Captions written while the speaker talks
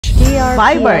DRPS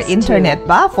Fiber internet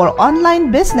ba for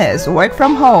online business, work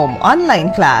from home,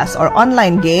 online class, or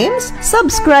online games?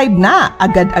 Subscribe na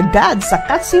agad-agad sa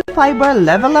CATSI Fiber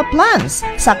Level Up Plans.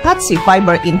 Sa CATSI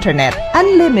Fiber Internet,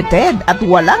 unlimited at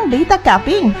walang data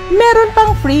capping. Meron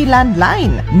pang free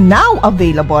landline. Now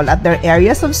available at their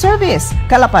areas of service: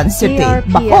 Calapan City,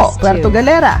 DRPS Baco, Puerto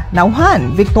Galera,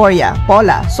 Nauhan, Victoria,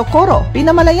 Pola, Socorro,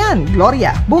 Pinamalayan,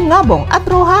 Gloria, Bongabong at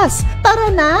Rojas. Tara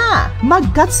na!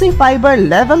 Mag-CATSI Fiber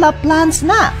Level Up Plans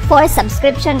na! For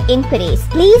subscription inquiries,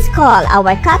 please call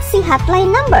our CATSI hotline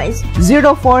numbers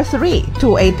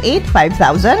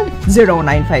 043-288-5000,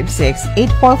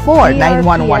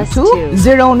 0956-844-9112,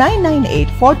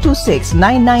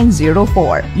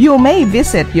 0998-426-9904. You may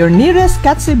visit your nearest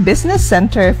CATSI Business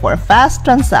Center for fast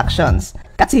transactions.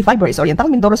 CATSI Fiber is Oriental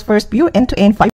Mindoro's first pure end-to-end fiber